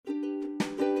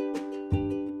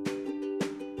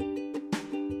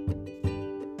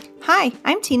Hi,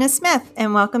 I'm Tina Smith,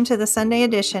 and welcome to the Sunday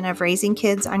edition of Raising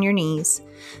Kids on Your Knees.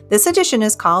 This edition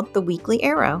is called The Weekly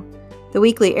Arrow. The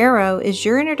Weekly Arrow is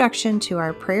your introduction to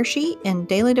our prayer sheet and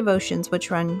daily devotions,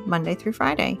 which run Monday through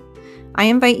Friday. I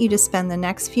invite you to spend the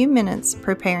next few minutes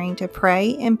preparing to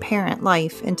pray and parent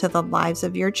life into the lives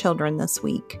of your children this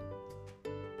week.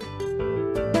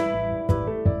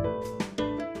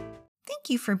 Thank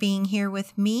you for being here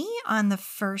with me on the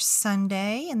first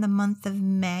Sunday in the month of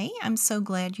May. I'm so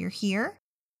glad you're here.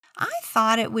 I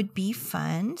thought it would be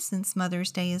fun, since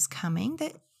Mother's Day is coming,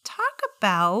 to talk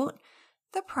about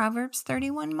the Proverbs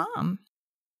 31 mom.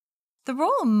 The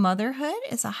role of motherhood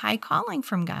is a high calling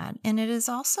from God, and it is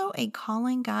also a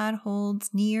calling God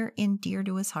holds near and dear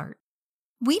to his heart.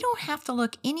 We don't have to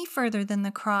look any further than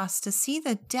the cross to see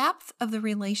the depth of the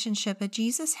relationship that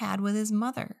Jesus had with his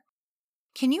mother.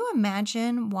 Can you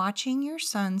imagine watching your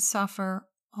son suffer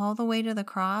all the way to the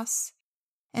cross?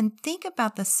 And think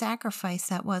about the sacrifice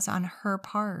that was on her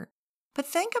part. But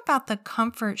think about the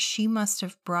comfort she must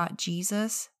have brought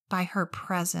Jesus by her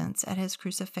presence at his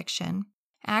crucifixion.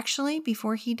 Actually,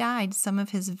 before he died, some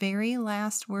of his very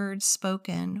last words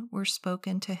spoken were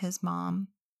spoken to his mom.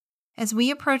 As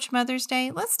we approach Mother's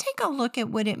Day, let's take a look at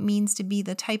what it means to be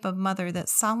the type of mother that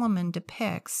Solomon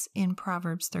depicts in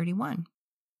Proverbs 31.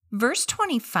 Verse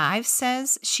 25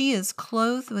 says, "She is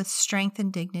clothed with strength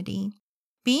and dignity."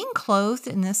 Being clothed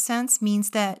in this sense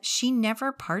means that she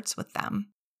never parts with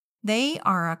them. They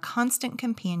are a constant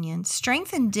companion.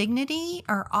 Strength and dignity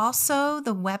are also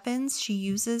the weapons she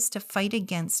uses to fight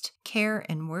against care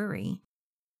and worry.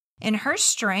 In her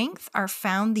strength are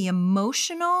found the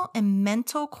emotional and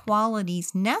mental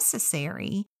qualities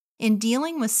necessary in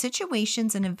dealing with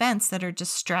situations and events that are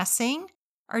distressing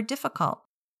or difficult.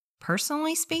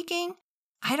 Personally speaking,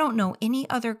 I don't know any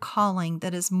other calling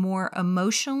that is more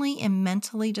emotionally and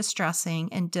mentally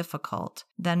distressing and difficult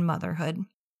than motherhood.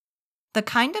 The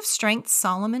kind of strength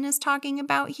Solomon is talking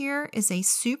about here is a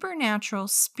supernatural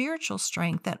spiritual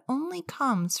strength that only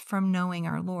comes from knowing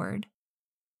our Lord.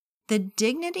 The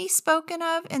dignity spoken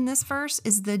of in this verse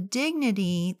is the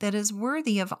dignity that is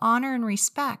worthy of honor and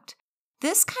respect.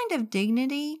 This kind of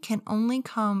dignity can only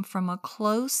come from a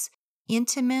close,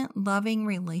 intimate, loving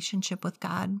relationship with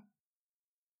God.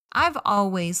 I've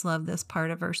always loved this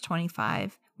part of verse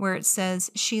 25, where it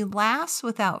says, "She laughs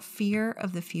without fear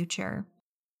of the future."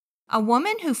 A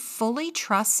woman who fully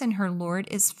trusts in her Lord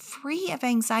is free of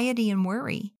anxiety and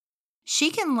worry. She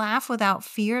can laugh without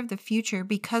fear of the future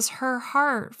because her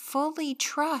heart fully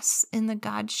trusts in the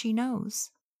God she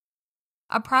knows.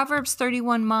 A Proverbs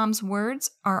 31 mom's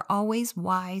words are always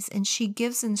wise, and she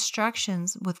gives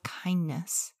instructions with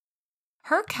kindness.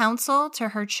 Her counsel to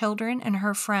her children and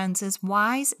her friends is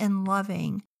wise and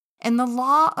loving, and the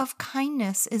law of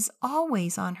kindness is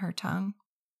always on her tongue.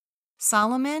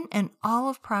 Solomon and all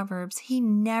of Proverbs, he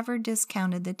never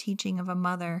discounted the teaching of a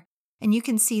mother, and you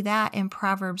can see that in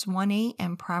Proverbs 1:8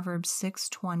 and Proverbs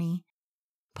 6:20.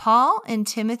 Paul in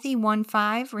Timothy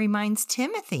 1:5 reminds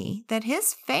Timothy that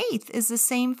his faith is the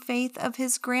same faith of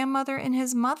his grandmother and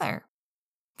his mother.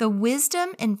 The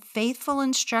wisdom and faithful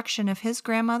instruction of his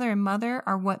grandmother and mother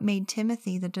are what made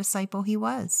Timothy the disciple he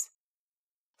was.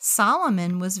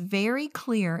 Solomon was very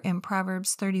clear in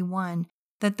Proverbs 31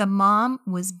 that the mom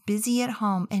was busy at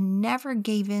home and never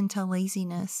gave in to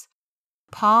laziness.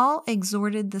 Paul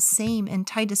exhorted the same in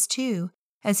Titus 2,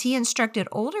 as he instructed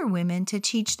older women to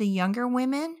teach the younger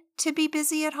women to be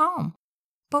busy at home.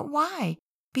 But why?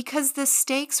 Because the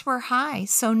stakes were high,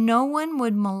 so no one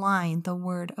would malign the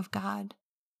word of God.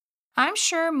 I'm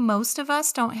sure most of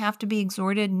us don't have to be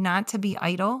exhorted not to be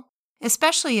idle,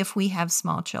 especially if we have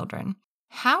small children.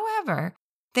 However,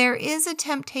 there is a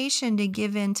temptation to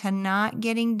give in to not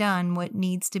getting done what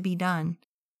needs to be done.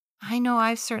 I know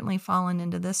I've certainly fallen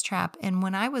into this trap, and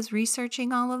when I was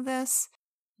researching all of this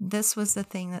was the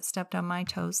thing that stepped on my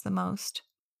toes the most.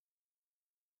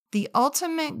 The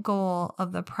ultimate goal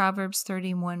of the Proverbs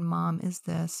 31 mom is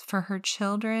this: for her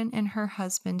children and her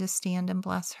husband to stand and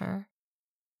bless her.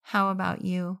 How about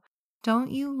you? Don't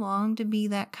you long to be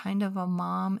that kind of a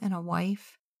mom and a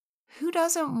wife? Who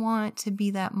doesn't want to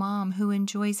be that mom who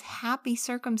enjoys happy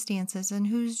circumstances and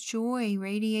whose joy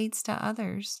radiates to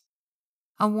others?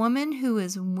 A woman who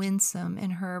is winsome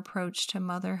in her approach to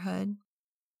motherhood.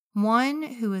 One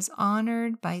who is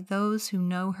honored by those who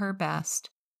know her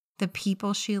best, the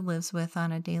people she lives with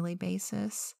on a daily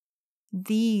basis.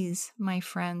 These, my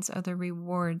friends, are the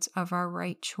rewards of our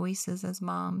right choices as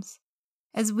moms.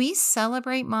 As we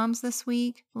celebrate moms this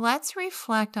week, let's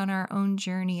reflect on our own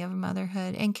journey of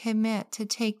motherhood and commit to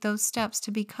take those steps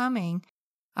to becoming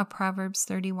a Proverbs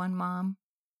 31 mom.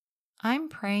 I'm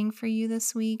praying for you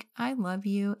this week. I love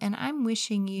you, and I'm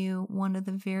wishing you one of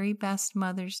the very best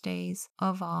Mother's Days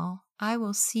of all. I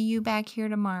will see you back here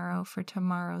tomorrow for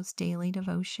tomorrow's daily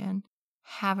devotion.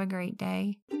 Have a great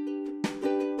day.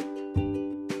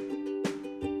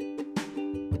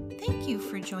 Thank you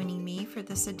for joining me for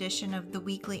this edition of the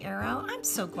Weekly Arrow. I'm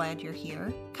so glad you're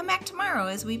here. Come back tomorrow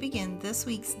as we begin this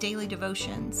week's daily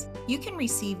devotions. You can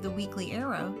receive the Weekly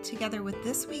Arrow together with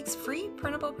this week's free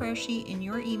printable prayer sheet in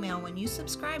your email when you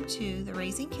subscribe to the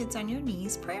Raising Kids on Your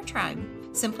Knees Prayer Tribe.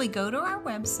 Simply go to our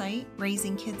website,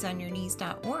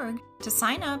 raisingkidsonyourknees.org, to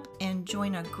sign up and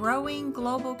join a growing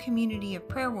global community of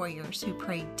prayer warriors who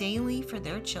pray daily for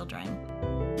their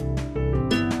children.